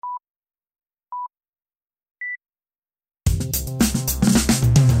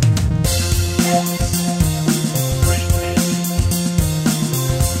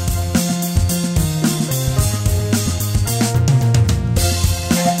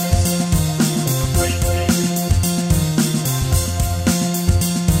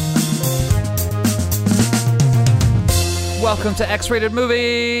Welcome to X-Rated Movies.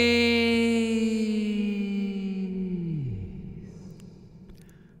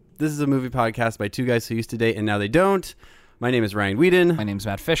 This is a movie podcast by two guys who used to date and now they don't. My name is Ryan Whedon. My name's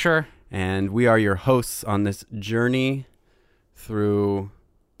Matt Fisher. And we are your hosts on this journey through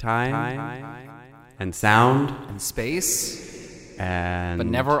time and sound and space, but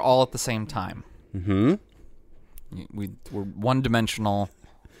never all at the same time. Mm-hmm. We're one-dimensional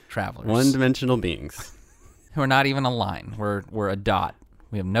travelers. One-dimensional beings. Who are not even a line. We're a dot.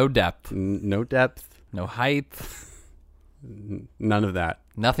 We have no depth. No depth. No height. None of that.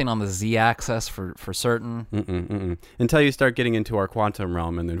 Nothing on the z-axis for certain. Until you start getting into our quantum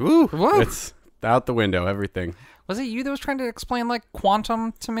realm, and then woo! It's out the window, everything. Was it you that was trying to explain, like,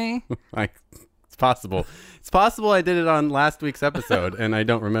 quantum to me? It's possible. It's possible I did it on last week's episode, and I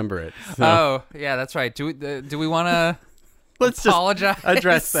don't remember it. So. Oh, yeah, that's right. Do we want to Let's apologize? Just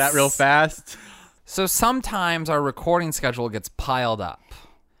address that real fast. So sometimes our recording schedule gets piled up,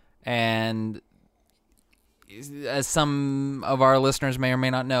 and as some of our listeners may or may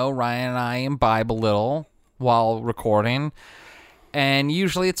not know, Ryan and I imbibe a little while recording, and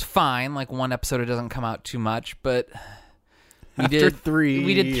usually it's fine. Like one episode, it doesn't come out too much, but we did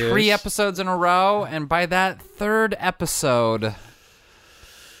 3 episodes in a row, and by that third episode,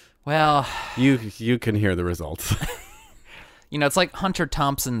 well, you can hear the results. You know, it's like Hunter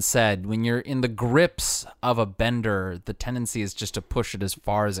Thompson said, when you're in the grips of a bender, the tendency is just to push it as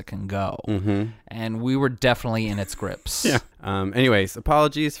far as it can go. Mm-hmm. And we were definitely in its grips. Yeah. Anyways,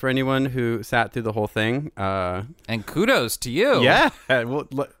 apologies for anyone who sat through the whole thing. And kudos to you. Yeah.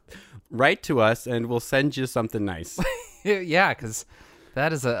 Write to us and we'll send you something nice. Yeah, because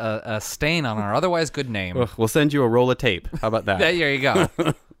that is a stain on our otherwise good name. Ugh, we'll send you a roll of tape. How about that? There you go.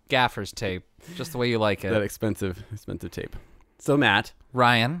 Gaffer's tape. Just the way you like it. That expensive tape. So, Matt.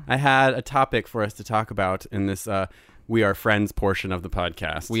 Ryan. I had a topic for us to talk about in this We Are Friends portion of the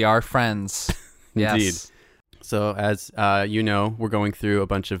podcast. We are friends. Indeed. Yes. So, as you know, we're going through a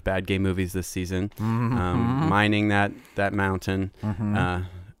bunch of bad gay movies this season. Mining that mountain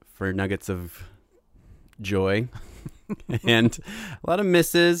for nuggets of joy. And a lot of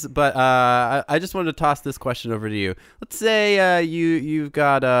misses, but I just wanted to toss this question over to you. Let's say you've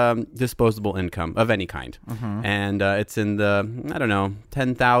got disposable income of any kind, and it's in the, I don't know,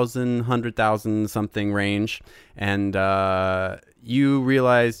 10,000, 100,000 something range, and you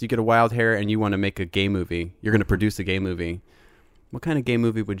realize you get a wild hair and you want to make a gay movie. You're going to produce a gay movie. What kind of gay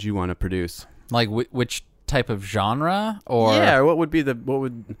movie would you want to produce? Like which type of genre, or what would be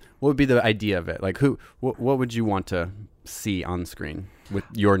the idea of it? Like what would you want to see on screen with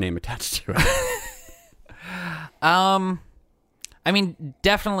your name attached to it? I mean,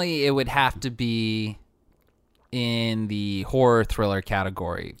 definitely it would have to be in the horror thriller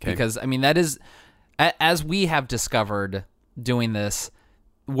category, because I mean, that is, as we have discovered doing this,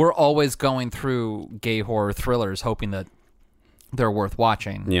 we're always going through gay horror thrillers hoping that they're worth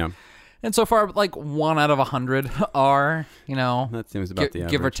watching. Yeah. And so far, like 1 out of 100 are, that seems about the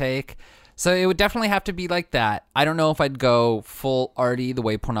average. Give or take. So it would definitely have to be like that. I don't know if I'd go full arty the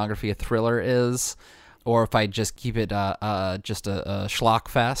way Pornography a Thriller is, or if I'd just keep it just a schlock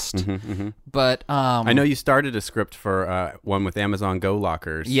fest. But I know you started a script for one with Amazon Go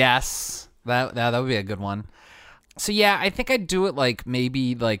lockers. Yes, that would be a good one. So yeah, I think I'd do it like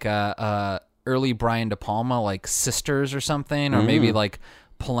maybe like early Brian De Palma, like Sisters or something, or maybe like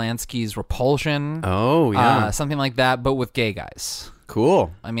Polanski's Repulsion. Oh, yeah. Something like that, but with gay guys.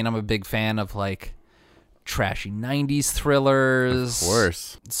 Cool. I mean, I'm a big fan of, like, trashy 90s thrillers. Of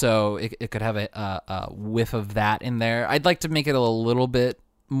course. So it could have a whiff of that in there. I'd like to make it a little bit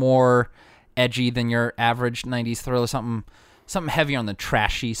more edgy than your average 90s thriller, something heavier on the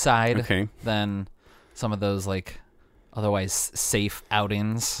trashy side than some of those, like, otherwise safe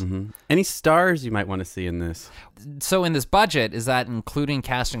outings. Any stars you might want to see in this? So in this budget, is that including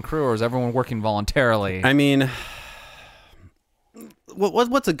cast and crew, or is everyone working voluntarily? I mean,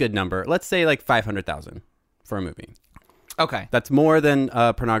 what's a good number? Let's say like 500,000 for a movie. Okay. That's more than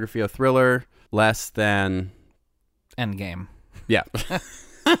Pornography a Thriller, less than Endgame. Yeah.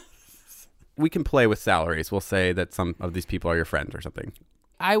 We can play with salaries. We'll say that some of these people are your friends or something.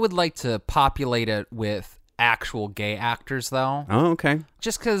 I would like to populate it with actual gay actors, though. Oh, okay.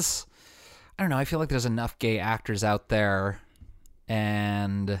 Just because, I don't know, I feel like there's enough gay actors out there,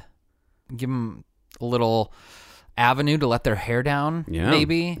 and give them a little avenue to let their hair down,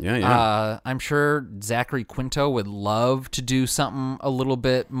 maybe. Yeah. I'm sure Zachary Quinto would love to do something a little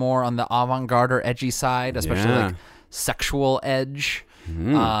bit more on the avant-garde or edgy side, especially like sexual edge.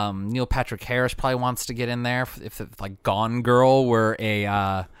 Neil Patrick Harris probably wants to get in there if like Gone Girl were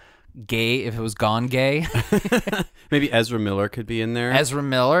a gay if it was gone gay. Maybe Ezra Miller could be in there. Ezra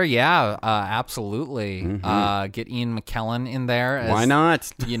Miller, yeah, absolutely. Get Ian McKellen in there. As, Why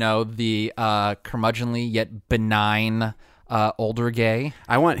not? The curmudgeonly yet benign older gay.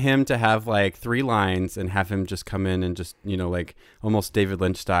 I want him to have like 3 lines and have him just come in and just, like almost David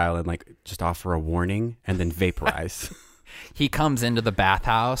Lynch style and like just offer a warning and then vaporize. He comes into the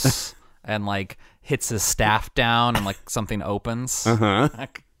bathhouse and like hits his staff down and like something opens.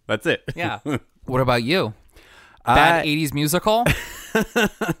 That's it. Yeah. What about you? Bad 80s musical?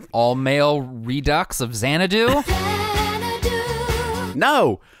 All male redux of Xanadu?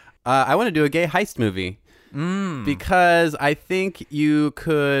 No. I want to do a gay heist movie. Because I think you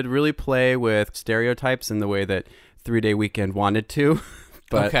could really play with stereotypes in the way that 3 Day Weekend wanted to.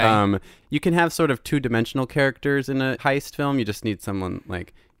 But you can have sort of 2-dimensional characters in a heist film. You just need someone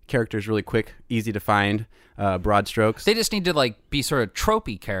like characters really quick, easy to find, broad strokes. They just need to like be sort of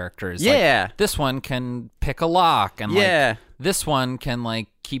tropey characters. Yeah. Like, this one can pick a lock, and like this one can like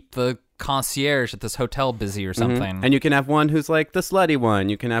keep the concierge at this hotel busy or something. And you can have one who's like the slutty one.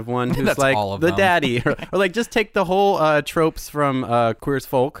 You can have one who's like the daddy, or like just take the whole tropes from Queer as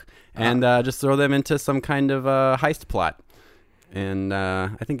Folk and just throw them into some kind of heist plot. And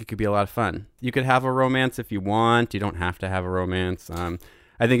I think it could be a lot of fun. You could have a romance if you want. You don't have to have a romance.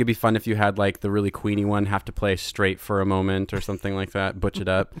 I think it'd be fun if you had like the really queenie one have to play straight for a moment or something like that. Butch it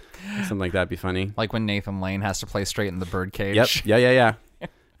up. Something like that'd be funny. Like when Nathan Lane has to play straight in the birdcage. Yep. Yeah.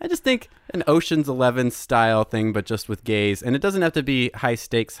 I just think an Ocean's 11 style thing, but just with gays. And it doesn't have to be high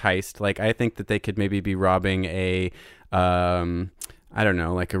stakes heist. Like I think that they could maybe be robbing a, I don't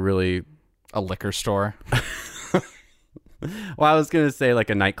know, like a liquor store. Well, I was going to say like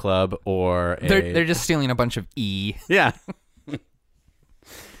a nightclub or They're just stealing a bunch of E. Yeah.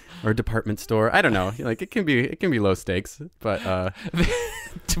 Or a department store. I don't know. Like it can be low stakes, but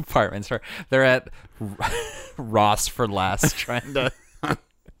department store. They're at Ross for less trying to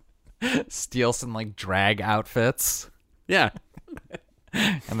steal some like drag outfits. Yeah.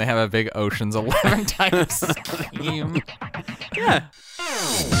 And they have a big Ocean's 11 type scheme. Yeah.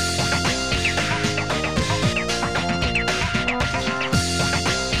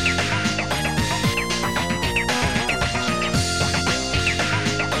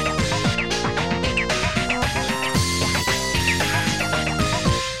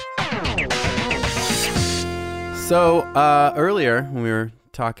 So earlier when we were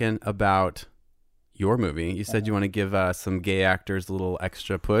talking about your movie, you said you want to give some gay actors a little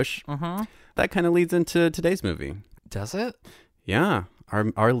extra push. That kind of leads into today's movie. Does it? Yeah.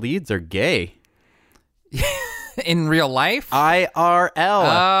 Our leads are gay. In real life?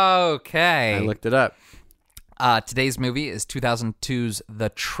 IRL. Okay. I looked it up. Today's movie is 2002's The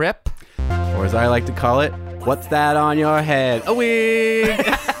Trip. Or as I like to call it, what's that on your head? A wig!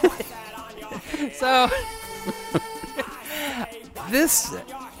 So...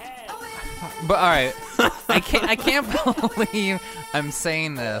 But all right, I can't believe I'm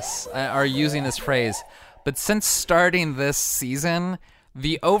saying this or using this phrase, but since starting this season,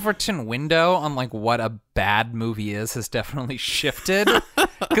 the Overton window on like what a bad movie is has definitely shifted.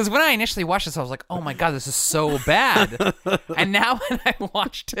 Because when I initially watched this, I was like, "Oh my god, this is so bad," and now when I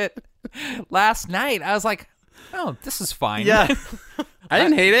watched it last night, I was like, "Oh, this is fine." Yeah, I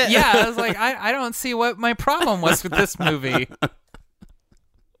didn't hate it. Yeah, I was like, I don't see what my problem was with this movie.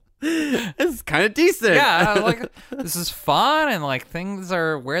 It's kind of decent. Yeah, like this is fun and like things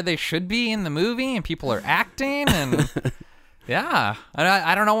are where they should be in the movie and people are acting and yeah,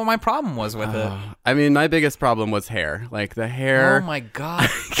 I don't know what my problem was with it. I mean, my biggest problem was hair. Like the hair. Oh my god!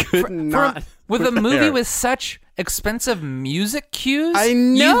 With a movie with such expensive music cues, I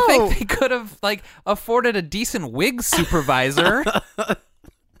know. You think they could have like afforded a decent wig supervisor?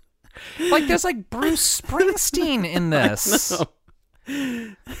 Like there's like Bruce Springsteen in this. No.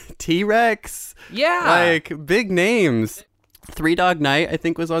 T-Rex. Yeah. Like big names. Three Dog Night, I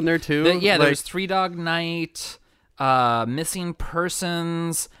think, was on there too. There's Three Dog Night, Missing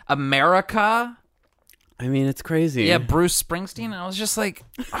Persons, America. I mean, it's crazy. Yeah, Bruce Springsteen. I was just like,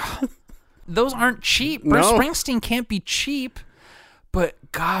 those aren't cheap. Bruce Springsteen can't be cheap. But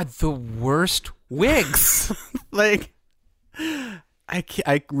God, the worst wigs. Like...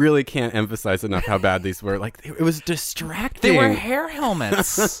 I really can't emphasize enough how bad these were. Like, it was distracting. They were hair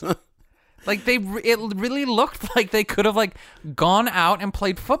helmets. Like, it really looked like they could have, like, gone out and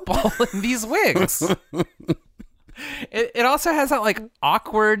played football in these wigs. It also has that, like,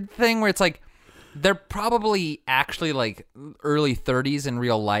 awkward thing where it's, like, they're probably actually, like, early 30s in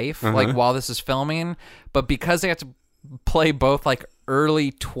real life, like, while this is filming. But because they have to play both, like,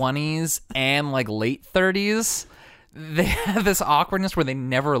 early 20s and, like, late 30s... they have this awkwardness where they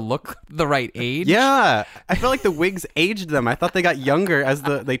never look the right age. Yeah, I feel like the wigs aged them. I thought they got younger as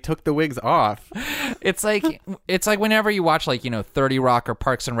they took the wigs off. It's like whenever you watch 30 Rock or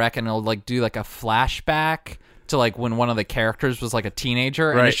Parks and Rec, and it'll do a flashback to when one of the characters was a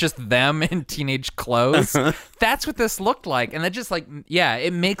teenager, and it's just them in teenage clothes. That's what this looked like, and that just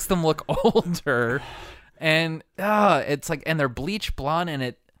it makes them look older, and it's and they're bleach blonde,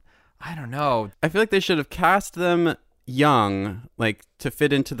 and I don't know. I feel like they should have cast them young, to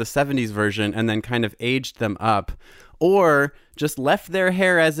fit into the 70s version, and then kind of aged them up. Or just left their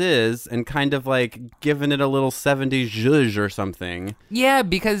hair as is and kind of given it a little 70s zhuzh or something. Yeah,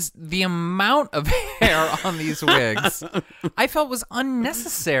 because the amount of hair on these wigs I felt was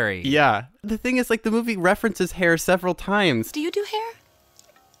unnecessary. Yeah. The thing is, the movie references hair several times. Do you do hair?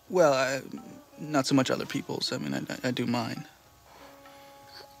 Well, not so much other people's. I mean, I do mine.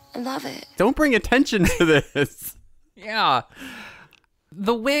 I love it. Don't bring attention to this. Yeah.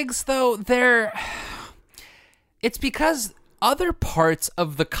 The wigs, though, it's because other parts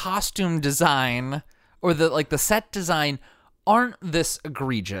of the costume design or the set design aren't this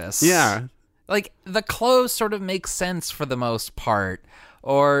egregious. Yeah. The clothes sort of make sense for the most part,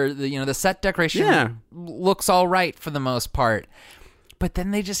 or the set decoration looks all right for the most part. But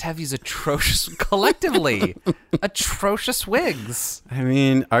then they just have these collectively atrocious wigs. I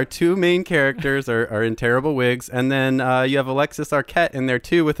mean, our two main characters are in terrible wigs, and then you have Alexis Arquette in there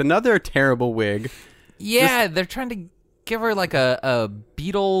too with another terrible wig. Yeah, they're trying to give her a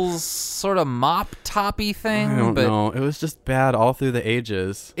Beatles sort of mop toppy thing. I don't know. It was just bad all through the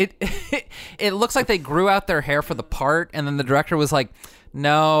ages. It looks like they grew out their hair for the part, and then the director was like,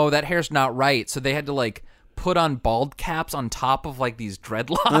 no, that hair's not right. So they had to put on bald caps on top of these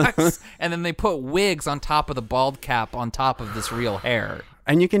dreadlocks, and then they put wigs on top of the bald cap on top of this real hair.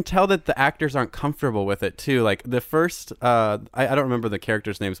 And you can tell that the actors aren't comfortable with it too. The first, I don't remember the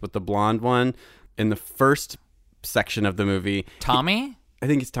characters' names, but the blonde one in the first section of the movie, Tommy? I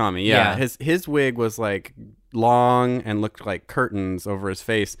think he's Tommy. Yeah. His wig was long and looked like curtains over his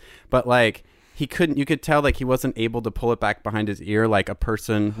face, but he couldn't. You could tell he wasn't able to pull it back behind his ear like a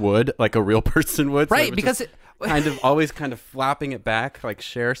person would, like a real person would. Right, so because always flapping it back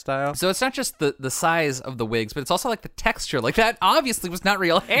Cher style. So it's not just the size of the wigs, but it's also the texture. That obviously was not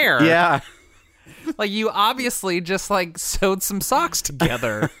real hair. Yeah. You obviously just sewed some socks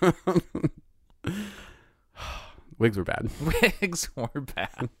together. Wigs were bad. Wigs were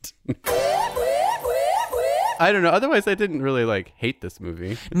bad. I don't know. Otherwise, I didn't really hate this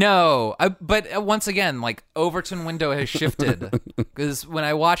movie. No, but once again, Overton window has shifted, because when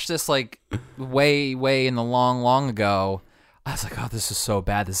I watched this way in the long ago, I was like, oh, this is so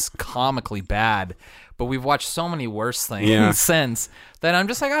bad. This is comically bad. But we've watched so many worse things since that I'm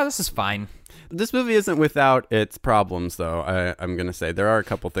just like, oh, this is fine. This movie isn't without its problems, though. I'm going to say there are a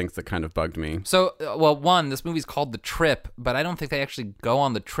couple things that kind of bugged me. So, one, this movie's called The Trip, but I don't think they actually go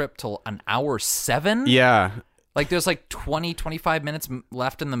on the trip till an hour 7. Yeah. There's 20, 25 minutes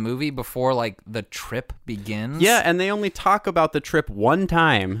left in the movie before the trip begins. Yeah, and they only talk about the trip one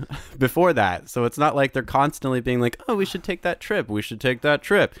time before that. So it's not like they're constantly being like, oh, we should take that trip. We should take that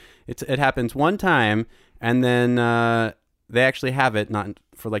trip. It happens one time, and then they actually have it not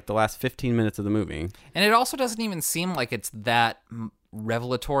for the last 15 minutes of the movie. And it also doesn't even seem like it's that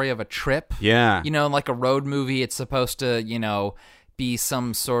revelatory of a trip. Yeah. A road movie, it's supposed to, be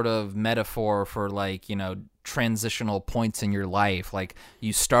some sort of metaphor for transitional points in your life.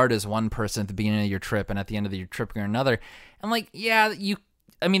 You start as one person at the beginning of your trip, and at the end of your trip you're another. And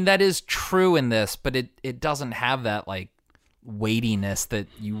that is true in this, but it doesn't have that weightiness that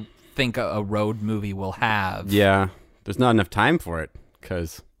you think a road movie will have. Yeah. There's not enough time for it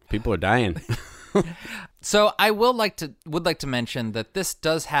because people are dying. So I would like to mention that this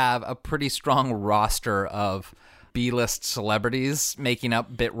does have a pretty strong roster of B-list celebrities making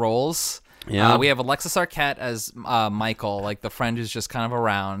up bit roles. Yeah, we have Alexis Arquette as Michael, the friend who's just kind of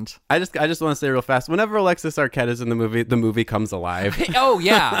around. I just want to say real fast, whenever Alexis Arquette is in the movie comes alive. Oh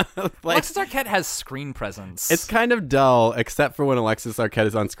yeah, Alexis Arquette has screen presence. It's kind of dull, except for when Alexis Arquette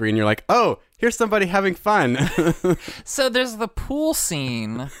is on screen. You're like, oh, here's somebody having fun. So there's the pool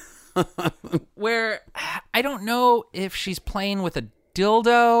scene where I don't know if she's playing with a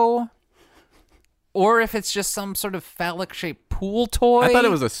dildo or if it's just some sort of phallic-shaped pool toy. I thought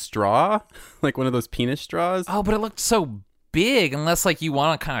it was a straw, one of those penis straws. Oh, but it looked so big, unless you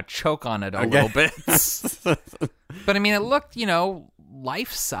want to kind of choke on it a little bit. But I mean, it looked,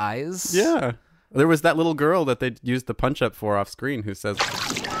 life-size. Yeah. There was that little girl that they used the punch-up for off screen who says...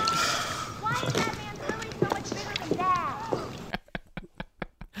 Why is that man's Louis so much bigger than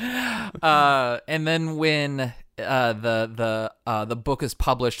Dad? And then when the book is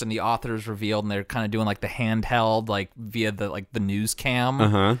published and the author is revealed, and they're kind of doing like the handheld, like via the news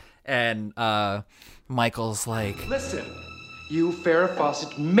cam, and Michael's like, Listen, you Farrah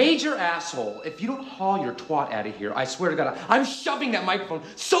Fawcett major asshole. If you don't haul your twat out of here, I swear to God, I'm shoving that microphone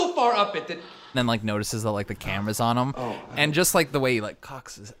so far up it that... then like notices that like the camera's on him, and just like the way he like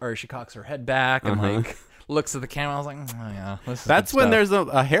she cocks her head back and like looks at the camera. I was like, oh yeah, this is That's good when stuff.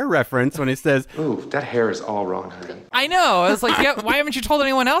 there's a hair reference when he says, Ooh, that hair is all wrong, honey. I know. I was like, yeah, why haven't you told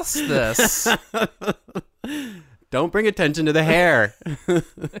anyone else this? "Don't bring attention to the hair."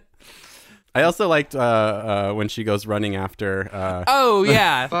 I also liked when she goes running after. Oh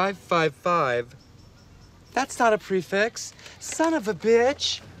yeah, 555. That's not a prefix. Son of a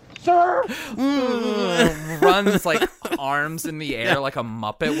bitch. Sir! runs like arms in the air like a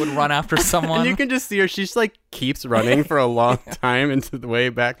Muppet would run after someone. And you can just see her. She's like keeps running for a long time into the way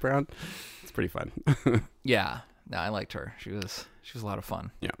background. It's pretty fun. Yeah, no, I liked her. She was a lot of fun.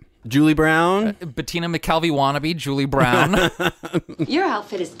 Yeah. Julie Brown. Bettina McKelvey wannabe, Julie Brown. Your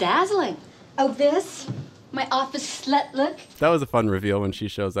outfit is dazzling. Oh, this? My office slut look? That was a fun reveal when she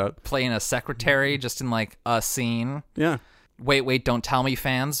shows up. Playing a secretary just in like a scene. Yeah. Wait, don't tell me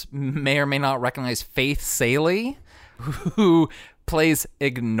fans may or may not recognize Faith Saley, who plays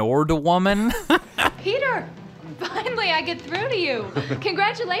Ignored Woman. Peter, finally I get through to you.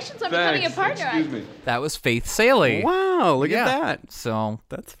 Congratulations on becoming a partner. Excuse me. That was Faith Saley. Wow, look Yeah. at that. So,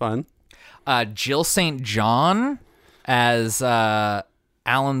 That's fun. Jill St. John as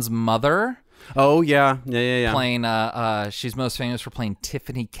Alan's mother. Oh, yeah. Yeah. Playing, she's most famous for playing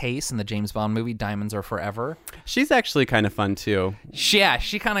Tiffany Case in the James Bond movie Diamonds Are Forever. She's actually kind of fun, too. She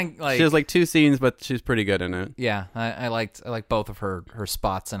kind of like... She has like 2 scenes, but she's pretty good in it. Yeah, I liked both of her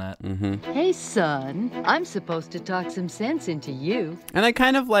spots in it. Hey, son, I'm supposed to talk some sense into you. And I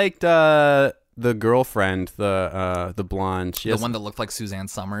kind of liked the girlfriend, the blonde. The one that looked like Suzanne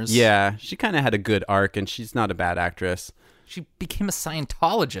Summers. Yeah, she kind of had a good arc, and she's not a bad actress. She became a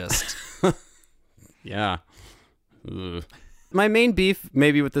Scientologist. Yeah. Ugh. My main beef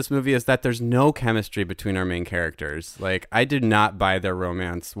maybe with this movie is that there's no chemistry between our main characters. Like, I did not buy their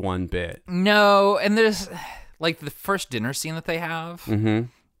romance one bit. No, and there's like the first dinner scene that they have,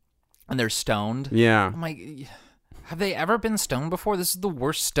 and they're stoned. Yeah. I'm like, have they ever been stoned before? This is the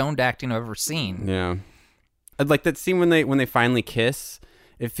worst stoned acting I've ever seen. Yeah. I'd like that scene when they finally kiss.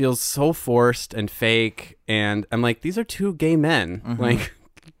 It feels so forced and fake, and I'm like, these are 2 gay men. Like,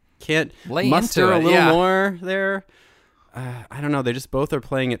 can't Lay muster into a it, little yeah. more there. I don't know. They just both are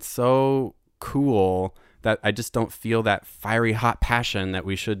playing it so cool that I just don't feel that fiery hot passion that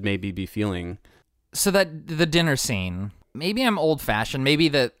we should maybe be feeling. So that the dinner scene, maybe I'm old fashioned. Maybe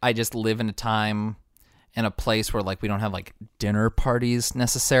that I just live in a time and a place where like we don't have like dinner parties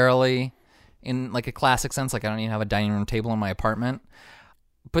necessarily in like a classic sense. Like I don't even have a dining room table in my apartment.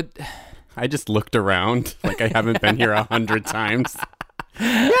 But I just looked around like I haven't been here 100 times.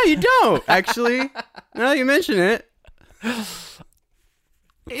 Yeah, you don't, actually. Now that you mention it.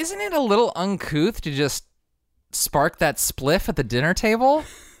 isn't it a little uncouth to just spark that spliff at the dinner table?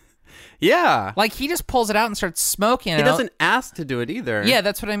 Yeah. Like he just pulls it out and starts smoking. He doesn't ask to do it either. Yeah,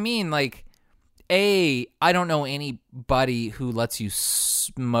 that's what I mean. Like, I don't know anybody who lets you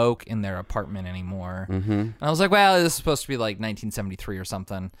smoke in their apartment anymore. And I was like, well, this is supposed to be like 1973 or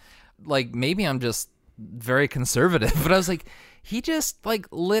something. Like, maybe I'm just very conservative. But I was like, he just like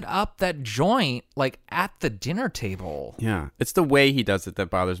lit up that joint like at the dinner table. Yeah. It's the way he does it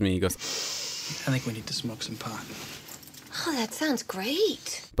that bothers me. He goes, I think we need to smoke some pot. Oh, that sounds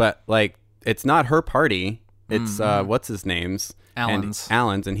great. but like, it's not her party. It's, what's his name's? Alan's.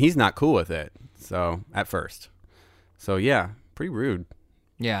 And he's not cool with it. So, at first. So, yeah, pretty rude.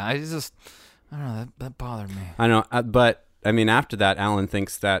 Yeah, I don't know, that bothered me. I know, but, I mean, after that, Alan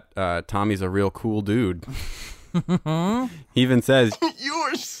thinks that Tommy's a real cool dude. He even says, You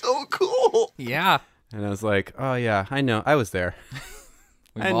are so cool. Yeah, and I was like, oh, yeah, I know. I was there.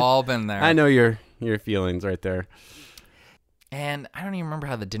 we've all been there. I know your feelings right there. And I don't even remember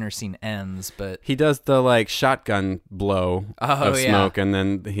how the dinner scene ends, but He does the, like, shotgun blow of yeah. smoke, and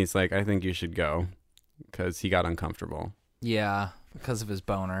then he's like, I think you should go, because he got uncomfortable. yeah, because of his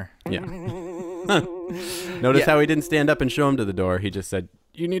boner. Yeah. Notice how he didn't stand up and show him to the door. He just said,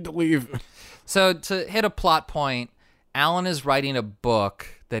 you need to leave. So to hit a plot point, Alan is writing a book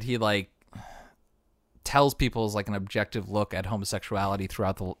that he like tells people is like an objective look at homosexuality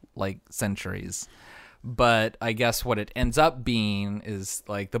throughout the like centuries. But I guess what it ends up being is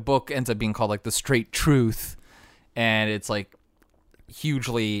like the book ends up being called like The Straight Truth, and it's like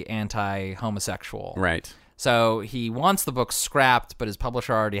hugely anti-homosexual. Right. So he wants the book scrapped, but his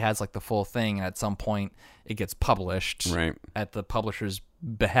publisher already has like the full thing, and at some point it gets published at the publisher's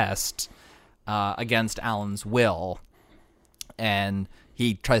behest against Alan's will, and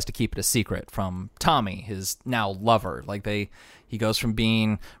he tries to keep it a secret from Tommy, his now lover. Like he goes from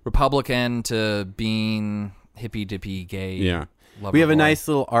being Republican to being hippy-dippy gay. Yeah. Lover We have a boy. nice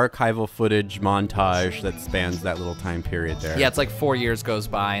little archival footage montage that spans that little time period there. Yeah, it's like 4 years goes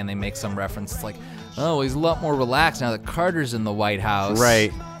by, and they make some reference. It's like, oh, he's a lot more relaxed now that Carter's in the White House.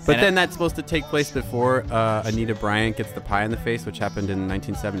 Right. But And then that's supposed to take place before Anita Bryant gets the pie in the face, which happened in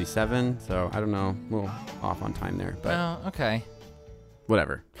 1977. So I don't know, a little off on time there, but Oh, okay.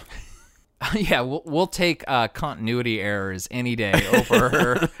 whatever. Yeah, we'll take continuity errors any day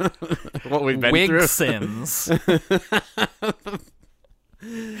over What we've been wig through. sins.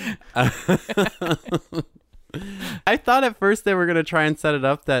 I thought at first they were going to try and set it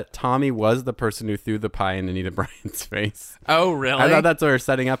up that Tommy was the person who threw the pie in Anita Bryant's face. Oh, really? I thought that's what we were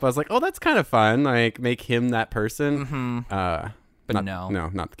setting up. I was like, oh, that's kind of fun. Like, make him that person. Mm-hmm. But Not- no. No,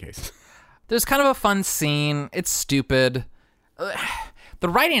 not the case. There's kind of a fun scene. It's stupid. The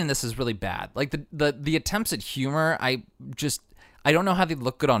writing in this is really bad. Like the attempts at humor, I don't know how they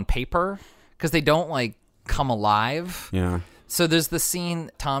look good on paper because they don't like come alive. Yeah. So there's the scene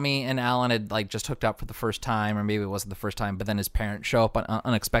Tommy and Alan had like just hooked up for the first time, or maybe it wasn't the first time, but then his parents show up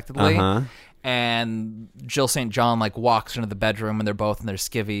unexpectedly, and Jill St. John like walks into the bedroom and they're both in their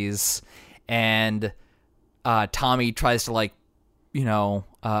skivvies, and Tommy tries to like, be a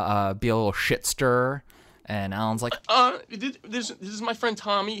little shit stir, and Alan's like, This is my friend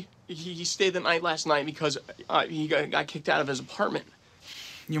Tommy. He stayed the night last night because he got kicked out of his apartment.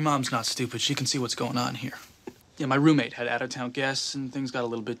 Your mom's not stupid. She can see what's going on here. Yeah, my roommate had out-of-town guests, and things got a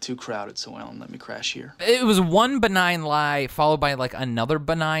little bit too crowded, so Ellen let me crash here. it was one benign lie followed by like another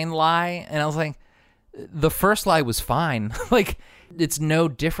benign lie, and I was like, the first lie was fine. Like, it's no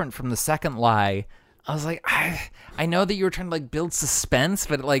different from the second lie. I was like, I know that you were trying to like build suspense,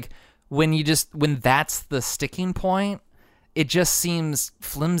 but like when that's the sticking point, it just seems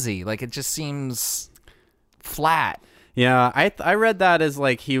flimsy. Like, it just seems flat. Yeah, I read that as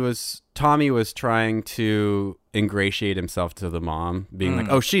like Tommy was trying to ingratiate himself to the mom, being like,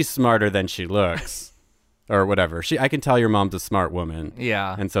 oh, she's smarter than she looks, or whatever. I can tell your mom's a smart woman.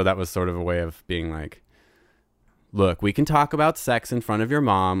 Yeah. And so that was sort of a way of being like, look, we can talk about sex in front of your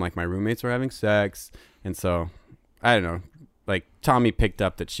mom, like my roommates were having sex. And so, I don't know, like Tommy picked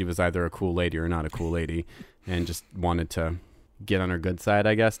up that she was either a cool lady or not a cool lady and just wanted to get on her good side,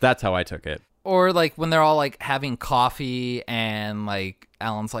 I guess. That's how I took it. Or like when they're all like having coffee and like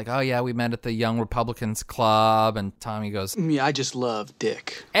Alan's like, oh yeah, we met at the Young Republicans Club, and Tommy goes, Yeah, I just love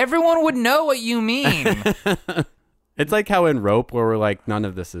Dick. everyone would know what you mean. It's like how in Rope, where we're like, none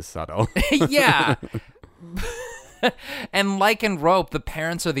of this is subtle. Yeah. And like in Rope, the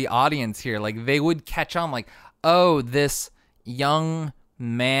parents are the audience here. Like, they would catch on like, oh, this young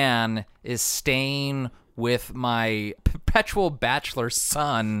man is staying with my perpetual bachelor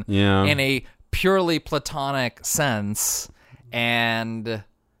son Yeah. in a purely platonic sense, and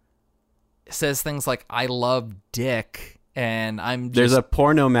says things like, I love Dick, and I'm just... There's a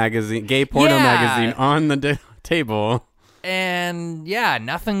porno magazine, gay porno Yeah. magazine on the table. And yeah,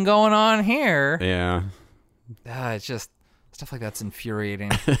 nothing going on here. Yeah. It's just stuff like that's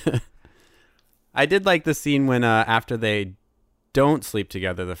infuriating. I did like the scene when after they don't sleep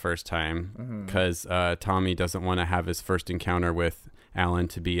together the first time, because Tommy doesn't want to have his first encounter with Alan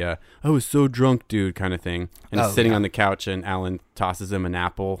to be I was so drunk, dude, kind of thing. And he's sitting on the couch, and Alan tosses him an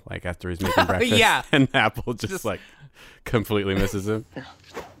apple, like after he's making breakfast. Yeah. And the apple just like completely misses him.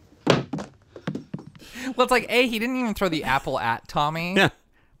 Well, it's like, he didn't even throw the apple at Tommy. Yeah.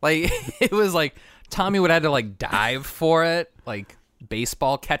 Like, it was like Tommy would have to like dive for it, like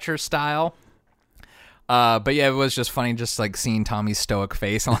baseball catcher style. But yeah, it was just funny just like seeing Tommy's stoic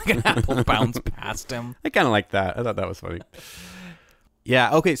face and like an apple bounce past him. I kind of like that. I thought that was funny.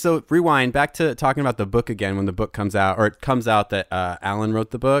 Yeah, okay, so rewind back to talking about the book again when the book comes out, or it comes out that Alan wrote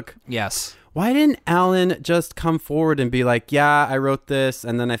the book. Yes. Why didn't Alan just come forward and be like, yeah, I wrote this,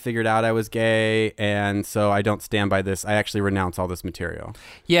 and then I figured out I was gay, and so I don't stand by this. I actually renounce all this material.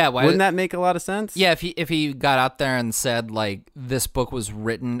 Yeah. Why, Wouldn't that make a lot of sense? Yeah, if he got out there and said, like, this book was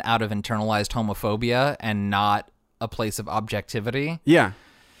written out of internalized homophobia and not a place of objectivity. Yeah.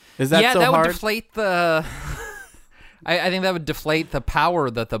 Is that so that hard? would deflate the... I think that would deflate the power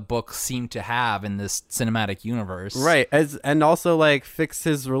that the book seemed to have in this cinematic universe. Right, and also, like, fix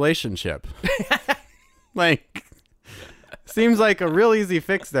his relationship. Like, seems like a real easy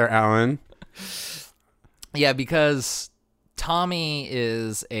fix there, Alan. Yeah, because Tommy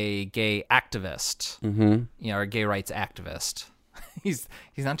is a gay activist, or a gay rights activist. He's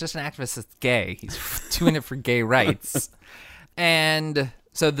not just an activist that's gay. He's doing it for gay rights. And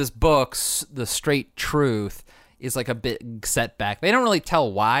so this book, The Straight Truth, is like a big setback. They don't really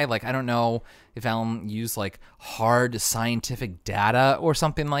tell why. Like, I don't know if Alan used like hard scientific data or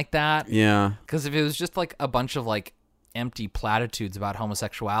something like that. Yeah. Because if it was just like a bunch of like empty platitudes about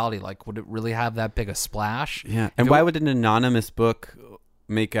homosexuality, like, would it really have that big a splash? Yeah. And why would an anonymous book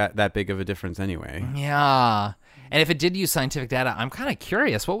make that big of a difference anyway? Yeah. And if it did use scientific data, I'm kind of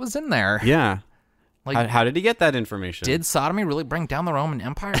curious what was in there. Yeah. Like, how did he get that information? Did sodomy really bring down the Roman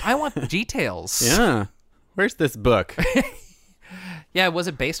Empire? I want details. Yeah. Where's this book? Yeah, was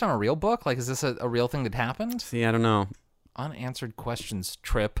it based on a real book? Like, is this a real thing that happened? See, I don't know. Unanswered questions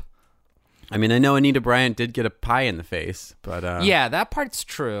trip. I mean, I know Anita Bryant did get a pie in the face, but... Yeah, that part's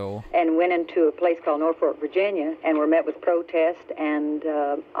true. And went into a place called Norfolk, Virginia, and were met with protest and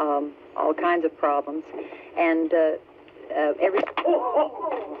all kinds of problems. And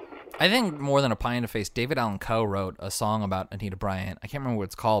I think more than a pie in the face, David Allan Coe wrote a song about Anita Bryant. I can't remember what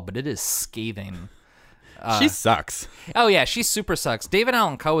it's called, but it is scathing. She sucks. Oh yeah, she super sucks. David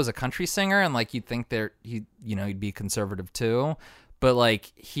Allan Coe is a country singer, and like you'd think he'd be conservative too, but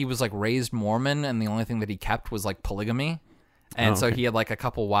like he was like raised Mormon, and the only thing that he kept was like polygamy, and so he had like a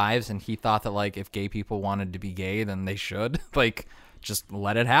couple wives, and he thought that like if gay people wanted to be gay, then they should like just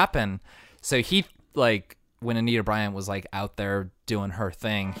let it happen. So he like when Anita Bryant was like out there doing her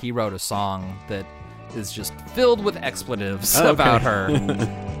thing, he wrote a song that is just filled with expletives about her.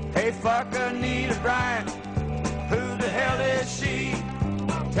 Hey, fuck Anita Bryant, who the hell is she?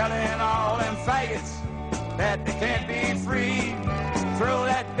 Telling all them faggots that they can't be free. Throw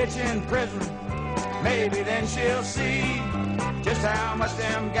that bitch in prison, maybe then she'll see just how much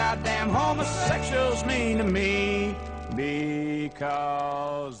them goddamn homosexuals mean to me.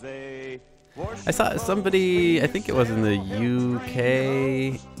 Because they... I saw somebody, I think it was in the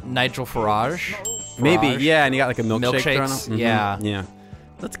UK. Nigel Farage? Maybe, yeah, and he got like a milkshake thrown on him. Milkshakes, yeah. Yeah.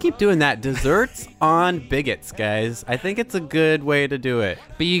 Let's keep doing that. Desserts on bigots, guys. I think it's a good way to do it.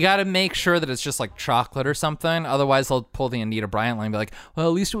 But you got to make sure that it's just like chocolate or something. Otherwise, they'll pull the Anita Bryant line and be like, well,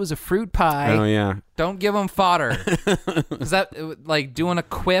 at least it was a fruit pie. Oh, yeah. Don't give them fodder. Because that, like, doing a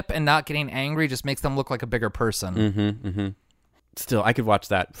quip and not getting angry just makes them look like a bigger person. Still, I could watch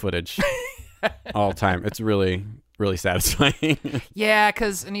that footage all the time. It's really, really satisfying. Yeah,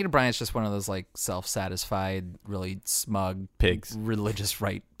 because Anita Bryant's just one of those like self-satisfied, really smug pigs, religious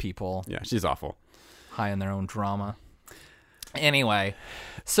right people. Yeah, she's awful. High in their own drama. Anyway,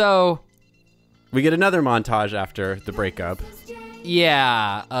 so we get another montage after the breakup.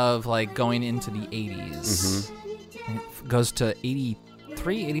 Yeah, of like going into the 80s. It goes to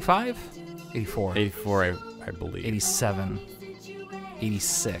 83, 85? 84. 84, I believe. 87.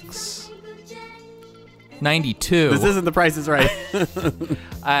 86. 92. This isn't The Price is Right.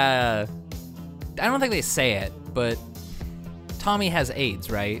 I don't think they say it, but Tommy has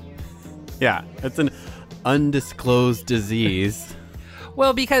AIDS, right? Yeah, it's an undisclosed disease.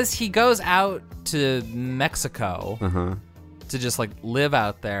 Well, because he goes out to Mexico to just like live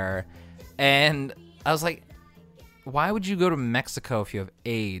out there, and I was like, why would you go to Mexico if you have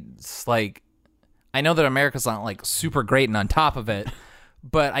AIDS? Like, I know that America's not like super great and on top of it,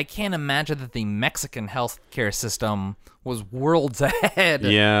 but I can't imagine that the Mexican healthcare system was worlds ahead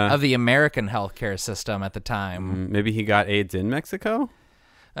of the American healthcare system at the time. Maybe he got AIDS in Mexico?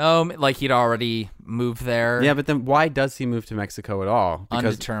 Like he'd already moved there. Yeah, but then why does he move to Mexico at all?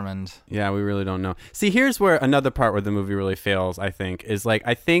 Because, undetermined. Yeah, we really don't know. See, here's where another part where the movie really fails, I think, is like,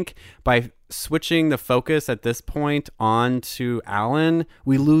 I think by switching the focus at this point on to Alan,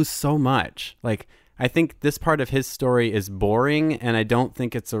 we lose so much. Like, I think this part of his story is boring, and I don't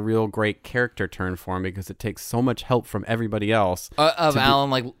think it's a real great character turn for him because it takes so much help from everybody else. Of Alan,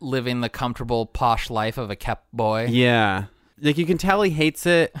 like, living the comfortable, posh life of a kept boy. Yeah. Like, you can tell he hates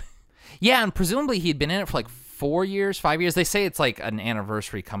it. Yeah, and presumably he'd been in it for, like, 4 years, 5 years. They say it's, like, an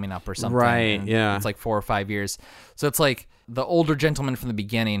anniversary coming up or something. Right, yeah. It's, like, 4 or 5 years. So it's, like, the older gentleman from the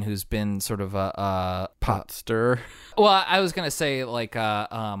beginning who's been sort of a pot stirrer. Well, I was gonna say like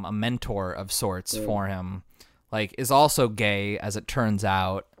a mentor of sorts for him, like is also gay as it turns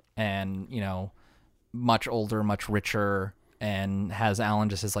out, and you know, much older, much richer, and has Alan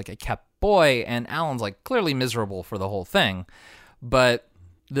just as like a kept boy, and Alan's like clearly miserable for the whole thing, but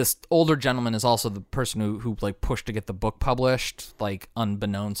this older gentleman is also the person who like pushed to get the book published, like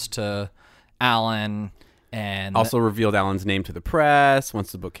unbeknownst to Alan. And also revealed Alan's name to the press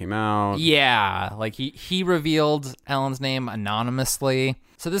once the book came out. Yeah, like he revealed Alan's name anonymously.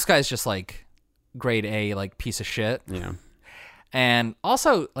 So this guy's just like grade A, like piece of shit. Yeah. And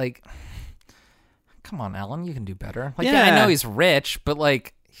also, like, come on, Alan, you can do better. Like, Yeah. I know he's rich, but,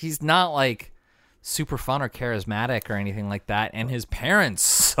 like, he's not, like, super fun or charismatic or anything like that. And his parents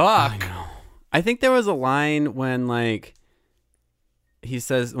suck. I think there was a line when, like, he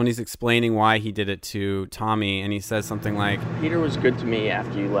says, when he's explaining why he did it to Tommy, and he says something like, Peter was good to me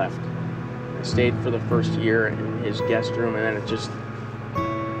after you left. I stayed for the first year in his guest room, and then it just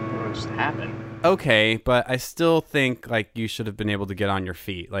happened. okay, but I still think, like, you should have been able to get on your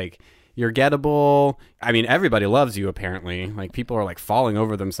feet. Like, you're gettable. I mean, everybody loves you, apparently. Like, people are, like, falling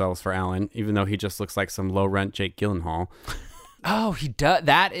over themselves for Alan, even though he just looks like some low-rent Jake Gyllenhaal. Oh, he does.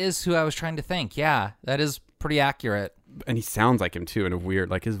 That is who I was trying to think. Yeah, that is pretty accurate. And he sounds like him, too, in a weird,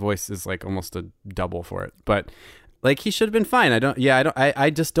 like, his voice is, like, almost a double for it. But, like, he should have been fine. I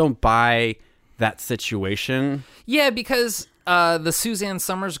just don't buy that situation. Yeah, because the Suzanne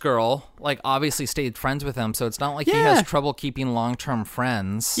Summers girl, like, obviously stayed friends with him, so it's not like he has trouble keeping long-term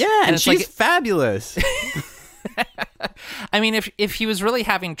friends. Yeah, and it's she's like, fabulous. I mean, if he was really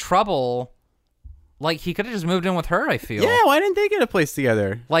having trouble, like, he could have just moved in with her, I feel. Yeah, why didn't they get a place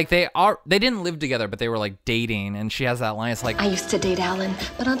together? Like, they didn't live together, but they were, like, dating, and she has that line, it's like, I used to date Alan,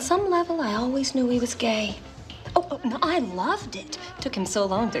 but on some level, I always knew he was gay. Oh, no, I loved it. Took him so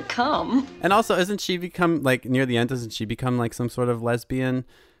long to come. And also, isn't she become, like, near the end, doesn't she become, like, some sort of lesbian?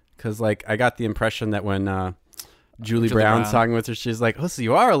 Because, like, I got the impression that when Julie Brown's talking with her, she's like, oh, so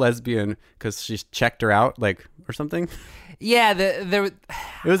you are a lesbian, because she's checked her out, like, or something. yeah, it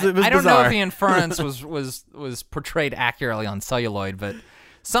was I don't bizarre. know if the inference was portrayed accurately on celluloid, but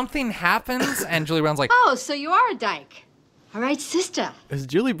something happens, and Julie Brown's like, Oh, so you are a dyke. All right, sister. Is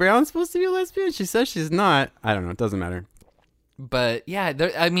Julie Brown supposed to be a lesbian? She says she's not. I don't know. It doesn't matter. but yeah,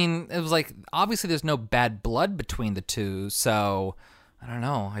 I mean, it was like, obviously there's no bad blood between the two, so I don't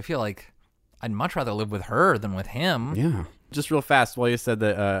know. I feel like I'd much rather live with her than with him. Yeah. Just real fast, while you said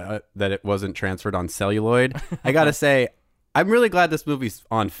that that it wasn't transferred on celluloid, I gotta say, I'm really glad this movie's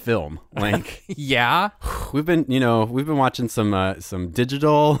on film. Like, yeah, we've been watching some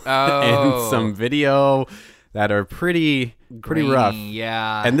digital and some video that are pretty rough.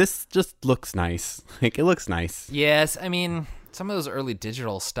 Yeah, and this just looks nice. Like, it looks nice. Yes, I mean, some of those early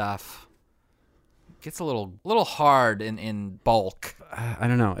digital stuff gets a little hard in bulk. I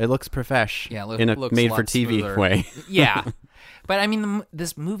don't know. It looks profesh. Yeah, in a looks made a for lot TV smoother. way. Yeah, but I mean,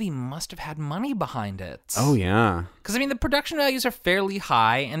 this movie must have had money behind it. Oh yeah, because I mean, the production values are fairly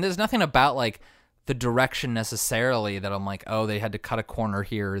high, and there's nothing about like the direction necessarily that I'm like, oh, they had to cut a corner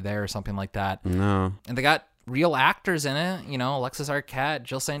here or there or something like that. No, and they got real actors in it. You know, Alexis Arquette,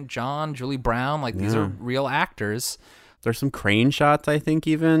 Jill St. John, Julie Brown. Like, these are real actors. There's some crane shots, I think,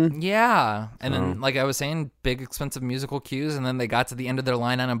 even. Yeah. And then, like I was saying, big, expensive musical cues. And then they got to the end of their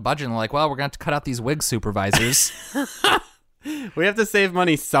line on a budget and they're like, well, we're going to have to cut out these wig supervisors. We have to save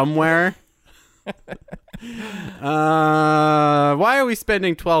money somewhere. Why are we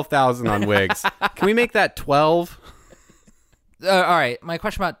spending $12,000 on wigs? Can we make that 12? All right. My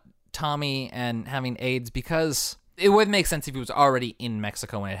question about Tommy and having AIDS, because it would make sense if he was already in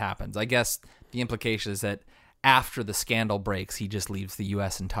Mexico when it happens. I guess the implication is that after the scandal breaks, he just leaves the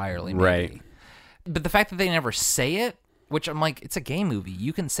U.S. entirely, maybe. Right. But the fact that they never say it, which I'm like, it's a gay movie.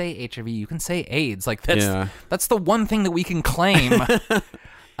 You can say HIV, you can say AIDS. Like, that's the one thing that we can claim. And if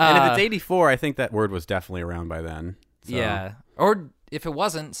it's 84, I think that word was definitely around by then. So. Yeah. Or if it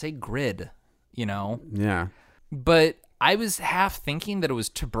wasn't, say GRID, you know? Yeah. But I was half thinking that it was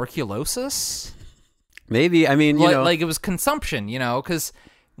tuberculosis. Maybe. I mean, like it was consumption, you know? Because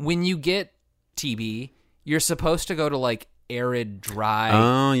when you get TB, you're supposed to go to like arid, dry,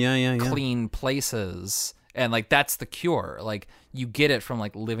 clean places. And like, that's the cure. Like, you get it from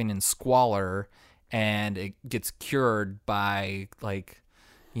like living in squalor, and it gets cured by like,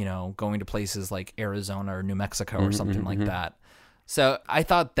 you know, going to places like Arizona or New Mexico or something like that. So I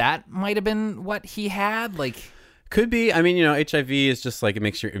thought that might have been what he had. Like, could be. I mean, you know, HIV is just like, it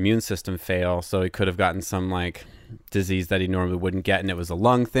makes your immune system fail. So he could have gotten some like disease that he normally wouldn't get, and it was a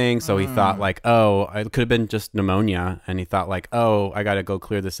lung thing. So he thought like, oh, it could have been just pneumonia. And he thought like, oh, I got to go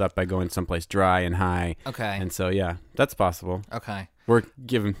clear this up by going someplace dry and high. Okay. And so, yeah, that's possible. Okay. We're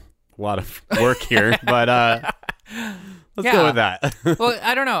giving a lot of work here, but let's go with that. Well,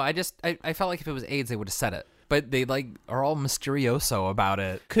 I don't know. I felt like if it was AIDS, they would have said it. But they like are all mysterioso about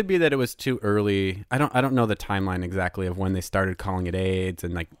it. Could be that it was too early. I don't know the timeline exactly of when they started calling it AIDS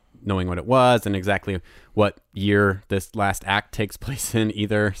and like knowing what it was and exactly what year this last act takes place in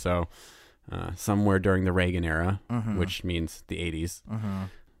either. So somewhere during the Reagan era, which means the 80s.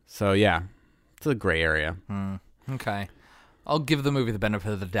 So yeah, it's a gray area. Okay. I'll give the movie the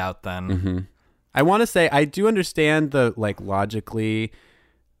benefit of the doubt then. I want to say I do understand the logically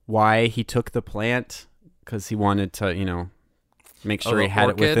why he took the plant, because he wanted to, make sure he had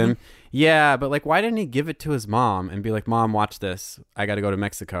it with him. Yeah, but why didn't he give it to his mom and be like, Mom, watch this. I got to go to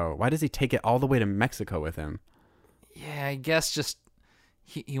Mexico. Why does he take it all the way to Mexico with him? Yeah, I guess just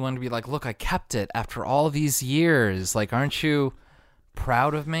he wanted to be like, look, I kept it after all these years. Aren't you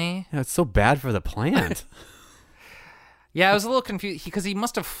proud of me? Yeah, it's so bad for the plant. Yeah, I was a little confused because he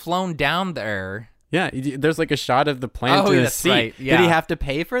must have flown down there. Yeah, there's a shot of the plant in his seat. Right. Yeah. Did he have to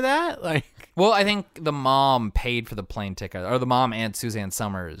pay for that? Well, I think the mom paid for the plane ticket, or the mom and Suzanne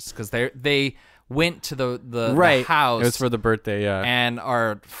Summers, because they went to the house. It was for the birthday, yeah. And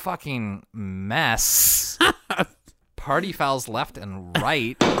are fucking mess. Party fouls left and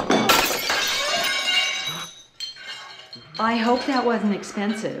right. I hope that wasn't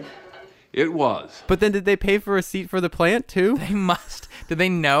expensive. It was. But then did they pay for a seat for the plant too? They must. Did they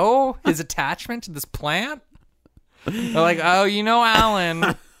know his attachment to this plant? They're like, oh,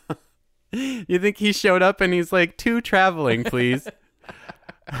 Alan. You think he showed up and he's like, 2 traveling, please?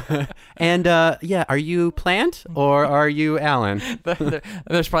 And are you Plant or are you Alan?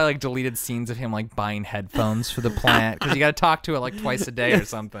 There's probably deleted scenes of him buying headphones for the plant because you got to talk to it twice a day or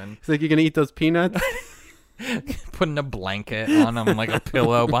something. He's like, you gonna eat those peanuts? Putting a blanket on him like a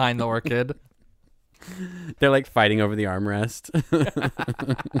pillow behind the orchid. They're fighting over the armrest.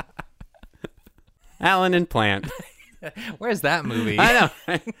 Alan and Plant. Where's that movie? I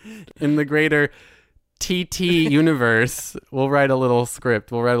know. In the greater TT universe, we'll write a little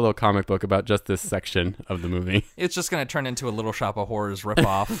script. We'll write a little comic book about just this section of the movie. It's just going to turn into a Little Shop of Horrors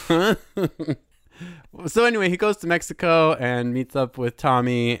ripoff. So anyway, he goes to Mexico and meets up with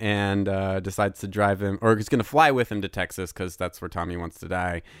Tommy and decides to drive him, or he's going to fly with him to Texas because that's where Tommy wants to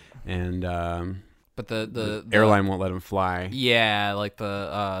die. And but the airline won't let him fly. Yeah,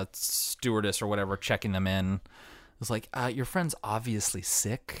 the stewardess or whatever checking them in was like, your friend's obviously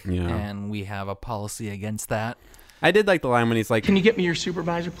sick, and we have a policy against that. I did like the line when he's like, can you get me your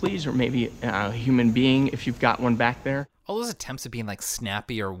supervisor, please? Or maybe a human being if you've got one back there? All those attempts at being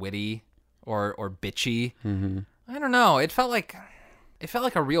snappy or witty or bitchy. Mm-hmm. I don't know. It felt like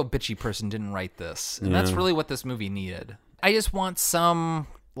a real bitchy person didn't write this. And that's really what this movie needed. I just want some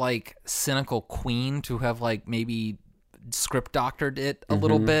cynical queen to have maybe script doctored it a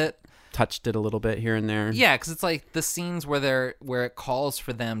little bit. Touched it a little bit here and there. Yeah, because it's the scenes where it calls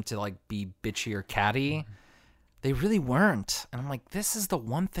for them to be bitchy or catty. They really weren't. And I'm like, this is the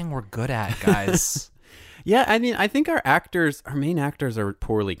one thing we're good at, guys. Yeah, I mean, I think our main actors are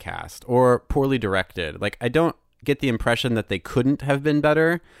poorly cast or poorly directed. I don't get the impression that they couldn't have been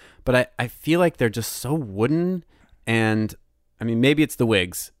better, but I feel like they're just so wooden. And I mean, maybe it's the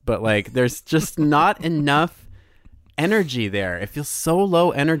wigs, but there's just not enough energy there. It feels so low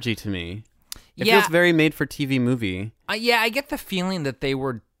energy to me. It feels very made for TV movie. I get the feeling that they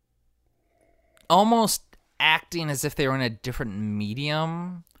were almost acting as if they were in a different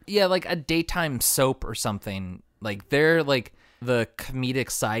medium. Yeah, a daytime soap or something. They're the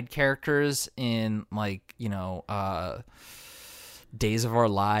comedic side characters in Days of Our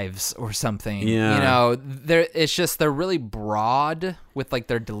Lives or something. Yeah. They're really broad with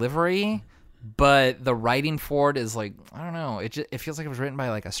their delivery, but the writing for it is I don't know. It feels like it was written by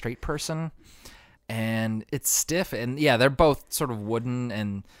a straight person, and it's stiff. And yeah, they're both sort of wooden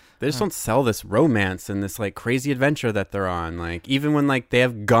and. They just don't sell this romance and this crazy adventure that they're on. Even when they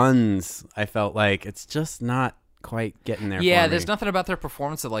have guns, I felt it's just not quite getting there. Yeah, for me. There's nothing about their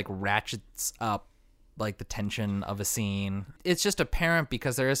performance that ratchets up the tension of a scene. It's just apparent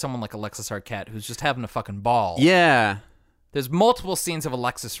because there is someone like Alexis Arquette who's just having a fucking ball. Yeah. There's multiple scenes of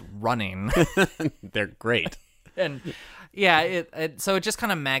Alexis running. They're great. And yeah, so it just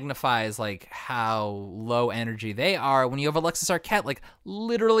kind of magnifies how low energy they are when you have Alexis Arquette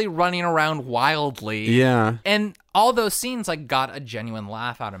literally running around wildly. Yeah. And all those scenes got a genuine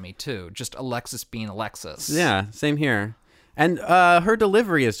laugh out of me too. Just Alexis being Alexis. Yeah, same here. And her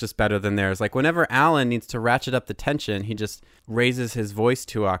delivery is just better than theirs. Whenever Alan needs to ratchet up the tension, he just raises his voice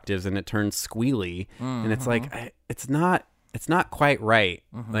 2 octaves and it turns squealy. And it's it's not quite right.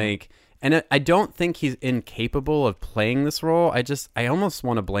 And I don't think he's incapable of playing this role. I almost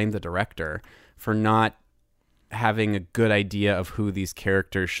want to blame the director for not having a good idea of who these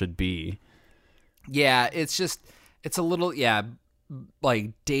characters should be. Yeah, it's a little,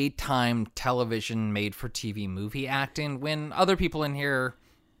 daytime television made for TV movie acting when other people in here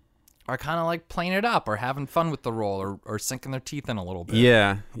are kind of playing it up or having fun with the role or sinking their teeth in a little bit.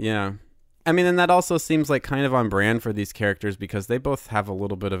 Yeah, yeah. I mean, and that also seems like kind of on brand for these characters because they both have a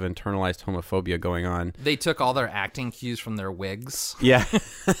little bit of internalized homophobia going on. They took all their acting cues from their wigs. Yeah.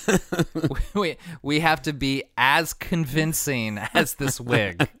 we have to be as convincing as this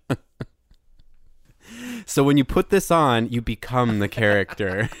wig. So when you put this on, you become the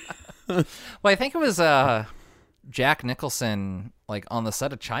character. Well, I think it was Jack Nicholson, like on the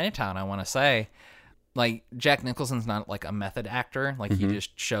set of Chinatown, I want to say. Like, Jack Nicholson's not like a method actor. Like, he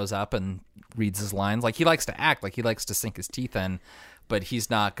just shows up and reads his lines. Like, he likes to act, like he likes to sink his teeth in, but he's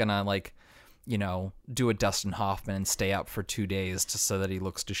not gonna, like, you know, do a Dustin Hoffman and stay up for 2 days just so that he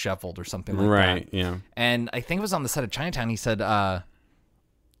looks disheveled or something like that. Right, yeah. And I think it was on the set of Chinatown, he said,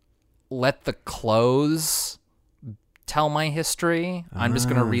 let the clothes tell my history. I'm just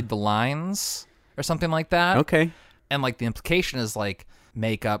gonna read the lines or something like that. Okay. And, like, the implication is, like,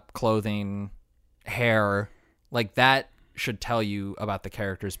 makeup, clothing, hair, like, that should tell you about the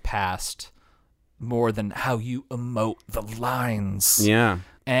character's past more than how you emote the lines. Yeah.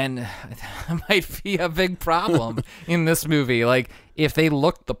 And that might be a big problem in this movie. Like, if they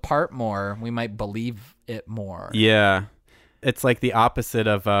looked the part more, we might believe it more. Yeah. It's like the opposite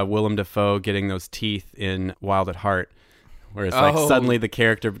of Willem Dafoe getting those teeth in Wild at Heart. Where it's like suddenly the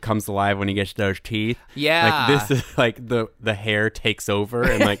character becomes alive when he gets those teeth. Yeah. Like, this is like the hair takes over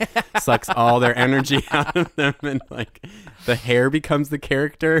and like sucks all their energy out of them, and like the hair becomes the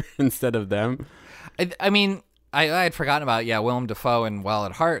character instead of them. I mean, I had forgotten about Willem Dafoe and Wild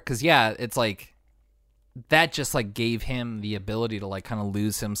at Heart, because it's like that just like gave him the ability to like kind of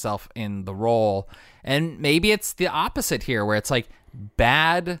lose himself in the role. And maybe it's the opposite here, where it's like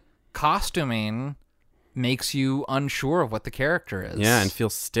bad costuming makes you unsure of what the character is. Yeah, and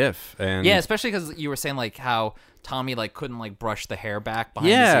feels stiff. And yeah, especially because you were saying like how Tommy like couldn't like brush the hair back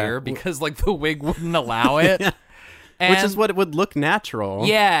behind his ear because like the wig wouldn't allow it. Which is what it would look natural.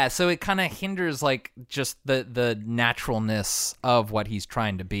 Yeah, so it kind of hinders like just the naturalness of what he's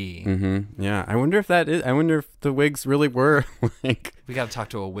trying to be. Mm-hmm. Yeah, I wonder if the wigs really were like. We got to talk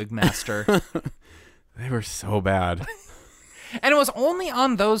to a wig master. They were so bad. And it was only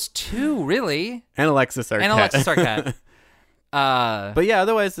on those two, really. And Alexis Arquette. But yeah,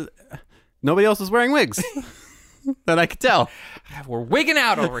 otherwise, nobody else was wearing wigs that I could tell. We're wigging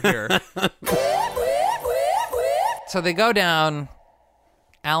out over here. So they go down.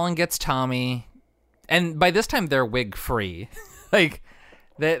 Alan gets Tommy. And by this time, they're wig free. Like,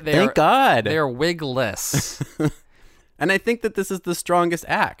 thank God. They're wigless. And I think that this is the strongest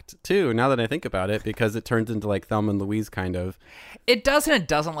act, too, now that I think about it, because it turns into, like, Thelma and Louise, kind of. It does and it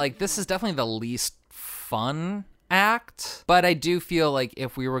doesn't. Like, this is definitely the least fun act. But I do feel like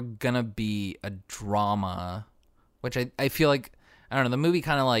if we were going to be a drama, which I feel like, I don't know, the movie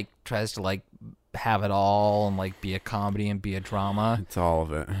kind of, like, tries to, like, have it all and, like, be a comedy and be a drama. It's all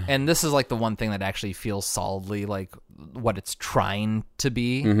of it. And this is, like, the one thing that actually feels solidly like what it's trying to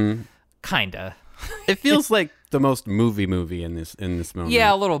be. Mm-hmm. Kinda. It feels like the most movie in this moment.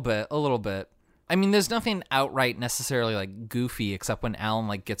 Yeah, a little bit. I mean, there's nothing outright necessarily like goofy except when Alan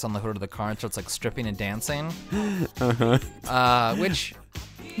like gets on the hood of the car and starts like stripping and dancing. Which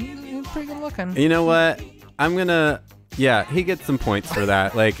pretty good looking. You know what? He gets some points for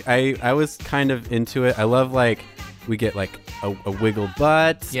that. Like I was kind of into it. I love like we get like a wiggled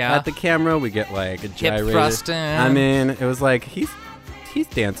butt at the camera. We get like a gyrated hip thrusting. I mean, it was like he's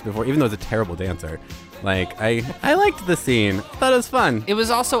danced before, even though he's a terrible dancer. Like, I liked the scene. I thought it was fun. It was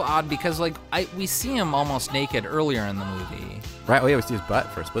also odd because, like, we see him almost naked earlier in the movie. Right, we see his butt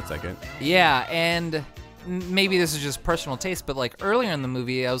for a split second. Yeah, and maybe this is just personal taste, but, like, earlier in the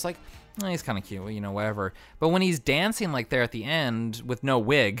movie, I was like, oh, he's kind of cute, whatever. But when he's dancing, like, there at the end with no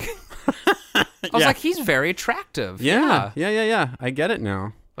wig, I was like, he's very attractive. Yeah. I get it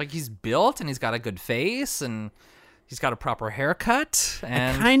now. Like, he's built, and he's got a good face, and he's got a proper haircut.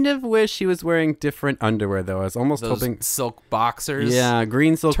 And I kind of wish he was wearing different underwear, though. I was almost hoping silk boxers. Yeah,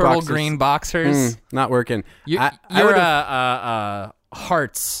 green silk turtle boxers. green boxers. Not working. You're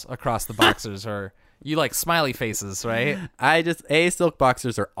hearts across the boxers, or you like smiley faces, right? Silk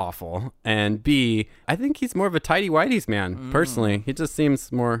boxers are awful, and B, I think he's more of a tidy whities man. Personally, he just seems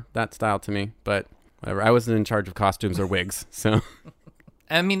more that style to me. But whatever. I wasn't in charge of costumes or wigs, so.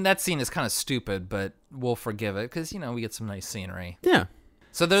 I mean, that scene is kind of stupid, but we'll forgive it because, we get some nice scenery. Yeah.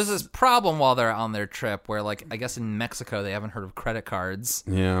 So there's this problem while they're on their trip where, like, I guess in Mexico they haven't heard of credit cards.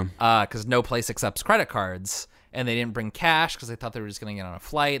 Yeah. Because no place accepts credit cards. And they didn't bring cash because they thought they were just going to get on a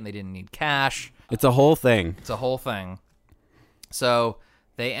flight and they didn't need cash. It's a whole thing. So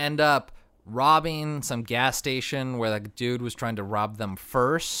they end up robbing some gas station where the dude was trying to rob them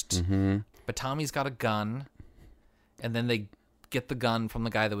first. Mm-hmm. But Tommy's got a gun. And then they get the gun from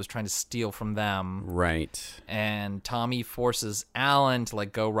the guy that was trying to steal from them. Right. And Tommy forces Alan to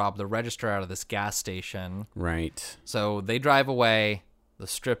like go rob the register out of this gas station. Right. So they drive away, the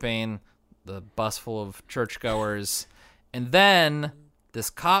stripping, the bus full of churchgoers, and then this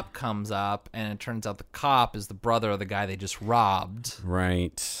cop comes up, and it turns out the cop is the brother of the guy they just robbed.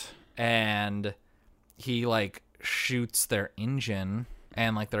 Right. And he like shoots their engine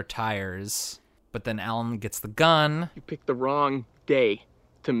and like their tires. But then Alan gets the gun. You picked the wrong day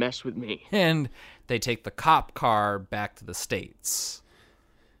to mess with me. And they take the cop car back to the States.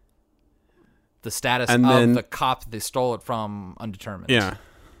 The status of the cop that they stole it from, undetermined. Yeah.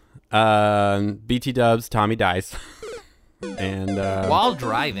 BT dubs, Tommy dies. And while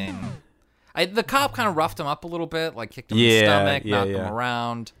driving. The cop kind of roughed him up a little bit, like kicked him in the stomach, knocked him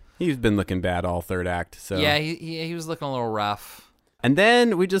around. He's been looking bad all third act. So yeah, he was looking a little rough. And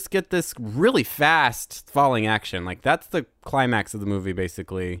then we just get this really fast falling action. Like, that's the climax of the movie,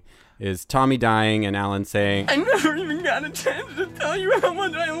 basically, is Tommy dying and Alan saying, I never even got a chance to tell you how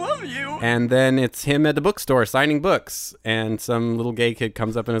much I love you. And then it's him at the bookstore signing books. And some little gay kid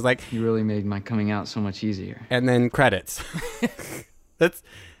comes up and is like, you really made my coming out so much easier. And then credits. It's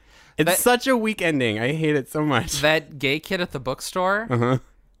such a weak ending. I hate it so much. That gay kid at the bookstore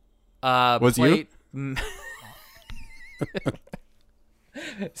was played... you?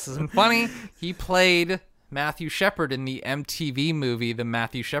 This isn't funny. He played Matthew Shepard in the MTV movie, The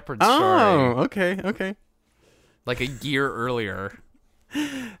Matthew Shepard Story. Oh, okay. Like a year earlier.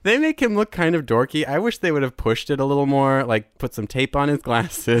 They make him look kind of dorky. I wish they would have pushed it a little more, like put some tape on his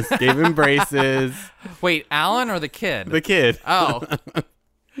glasses, gave him braces. Wait, Alan or the kid? The kid. Oh. I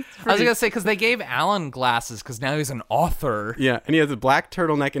was going to say, because they gave Alan glasses because now he's an author. Yeah, and he has a black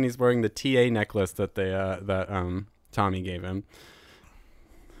turtleneck and he's wearing the TA necklace that Tommy gave him.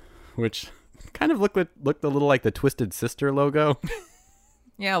 Which kind of looked a little like the Twisted Sister logo.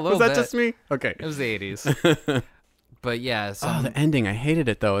 Yeah, a little bit. Was that bit. just me? Okay. It was the 80s. But yeah. The ending. I hated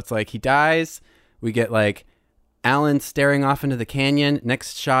it, though. It's like he dies. We get like Alan staring off into the canyon.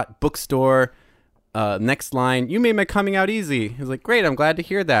 Next shot, bookstore. Next line, you made my coming out easy. He's like, great, I'm glad to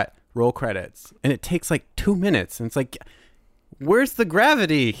hear that. Roll credits. And it takes like 2 minutes. And it's like, where's the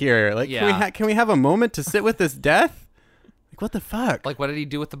gravity here? Like, can we have a moment to sit with this death? Like, what the fuck? Like, what did he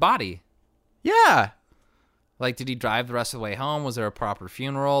do with the body? Yeah. Like, did he drive the rest of the way home? Was there a proper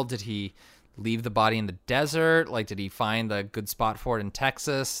funeral? Did he leave the body in the desert? Like, did he find a good spot for it in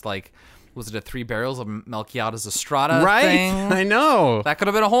Texas? Like, was it a 3 Barrels of Melquiades Estrada thing? I know. That could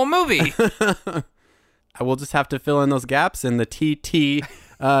have been a whole movie. I will just have to fill in those gaps in the TT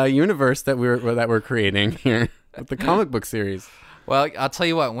universe that we're creating here with the comic book series. Well, I'll tell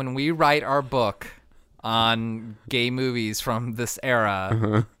you what. When we write our book on gay movies from this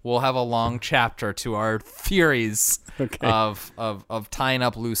era, we'll have a long chapter to our theories of tying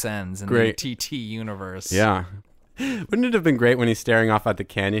up loose ends in the TT universe. Yeah. Wouldn't it have been great when he's staring off at the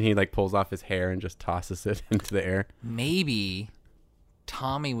canyon, he like pulls off his hair and just tosses it into the air? Maybe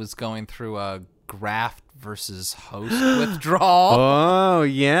Tommy was going through a graft versus host withdrawal. Oh,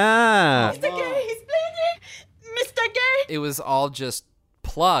 yeah. Mr. Gay, he's bleeding. Mr. Gay. It was all just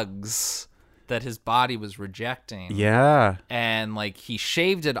plugs that his body was rejecting. Yeah. And like he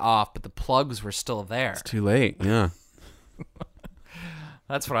shaved it off, but the plugs were still there. It's too late. Yeah.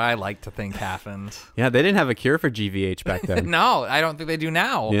 That's what I like to think happened. Yeah, they didn't have a cure for GVH back then. No, I don't think they do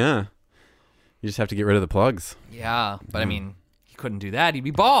now. Yeah. You just have to get rid of the plugs. Yeah, but I mean, he couldn't do that. He'd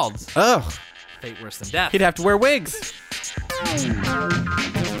be bald. Ugh. Fate worse than death. He'd have to wear wigs.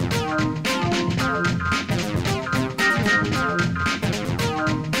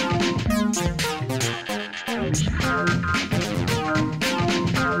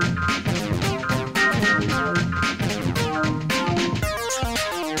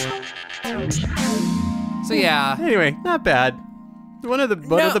 So yeah. Anyway, not bad. One of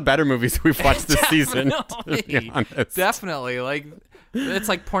the better movies we've watched this season. To be honest. Definitely. Like it's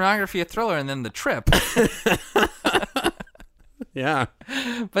like pornography, a thriller, and then The Trip. Yeah.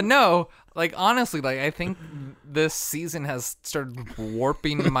 But no, like honestly, like I think this season has started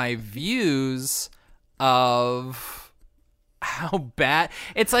warping my views of how bad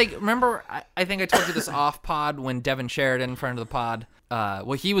it's like. Remember, I think I told you this off pod when Devin Sheridan, friend of the pod,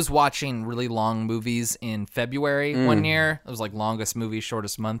 he was watching really long movies in February one year. It was like longest movie,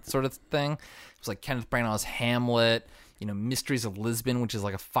 shortest month sort of thing. It was like Kenneth Branagh's Hamlet, Mysteries of Lisbon, which is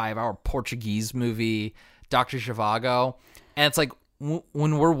like a 5-hour Portuguese movie, Dr. Zhivago. And it's like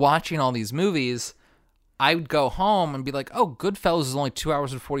when we're watching all these movies, I would go home and be like, oh, Goodfellas is only 2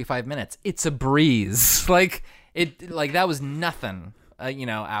 hours and 45 minutes. It's a breeze. Like that was nothing.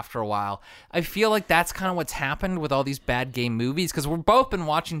 after a while. I feel like that's kind of what's happened with all these bad gay movies, because we've both been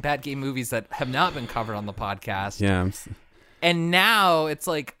watching bad gay movies that have not been covered on the podcast. Yeah. And now it's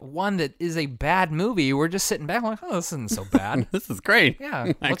like one that is a bad movie. We're just sitting back like, oh, this isn't so bad. This is great.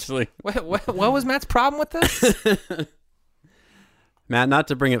 Yeah. Actually. What was Matt's problem with this? Matt, not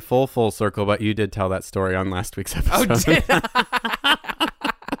to bring it full circle, but you did tell that story on last week's episode. Oh, did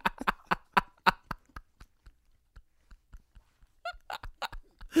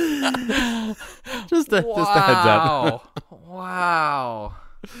just a heads up. Wow.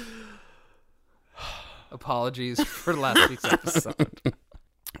 Apologies for last week's episode.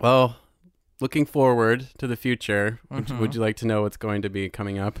 Well, looking forward to the future, would you like to know what's going to be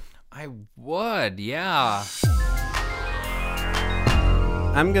coming up? I would, yeah.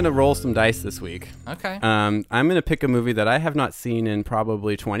 I'm going to roll some dice this week. Okay. I'm going to pick a movie that I have not seen in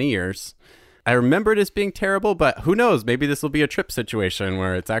probably 20 years. I remember it as being terrible, but who knows? Maybe this will be a trip situation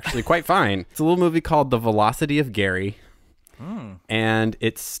where it's actually quite fine. It's a little movie called The Velocity of Gary. And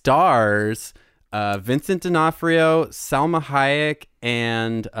it stars Vincent D'Onofrio, Salma Hayek,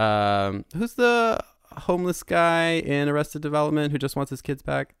 and who's the homeless guy in Arrested Development who just wants his kids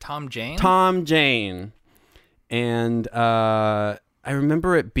back? Tom Jane? Tom Jane. And I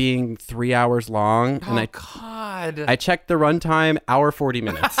remember it being 3 hours long. Oh, and God. I checked the runtime, hour 40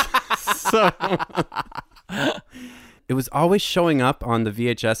 minutes. So it was always showing up on the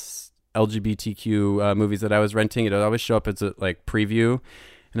VHS LGBTQ movies that I was renting. It would always show up as a preview.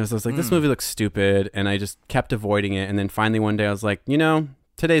 And I was like, this movie looks stupid. And I just kept avoiding it. And then finally one day I was like,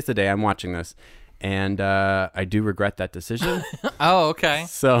 today's the day I'm watching this. And I do regret that decision. Oh, okay.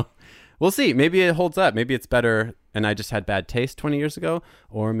 So we'll see. Maybe it holds up. Maybe it's better and I just had bad taste 20 years ago.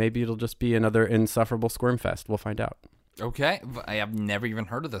 Or maybe it'll just be another insufferable squirm fest. We'll find out. Okay. I have never even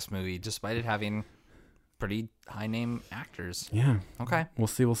heard of this movie, despite it having pretty high-name actors. Yeah. Okay. We'll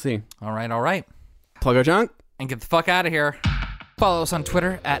see. All right. Plug our junk. And get the fuck out of here. Follow us on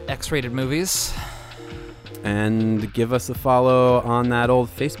Twitter at X-Rated Movies. And give us a follow on that old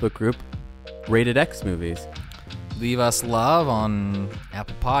Facebook group, Rated X Movies. Leave us love on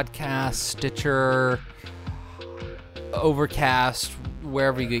Apple Podcasts, Stitcher, Overcast,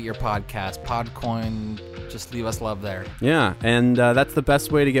 wherever you get your podcast, Podcoin. Just leave us love there. Yeah, and that's the best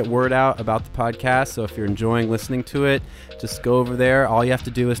way to get word out about the podcast. So if you're enjoying listening to it, just go over there. All you have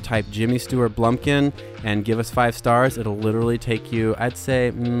to do is type Jimmy Stewart Blumpkin and give us 5 stars. It'll literally take you, I'd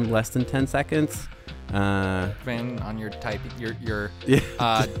say, less than 10 seconds. Depending on your type, your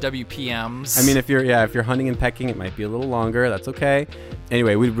WPMs. I mean, if you're hunting and pecking, it might be a little longer. That's okay.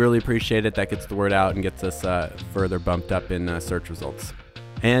 Anyway, we'd really appreciate it. That gets the word out and gets us further bumped up in search results.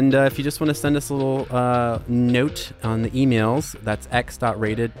 And if you just want to send us a little note on the emails, that's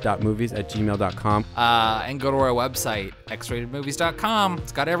x.rated.movies@gmail.com. And go to our website, xratedmovies.com.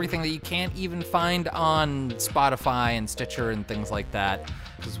 It's got everything that you can't even find on Spotify and Stitcher and things like that,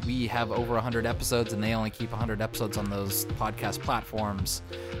 because we have over 100 episodes and they only keep 100 episodes on those podcast platforms.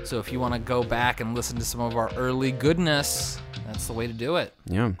 So if you want to go back and listen to some of our early goodness, that's the way to do it.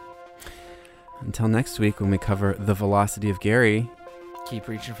 Yeah. Until next week when we cover The Velocity of Gary. Keep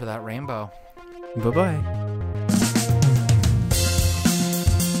reaching for that rainbow. Bye-bye.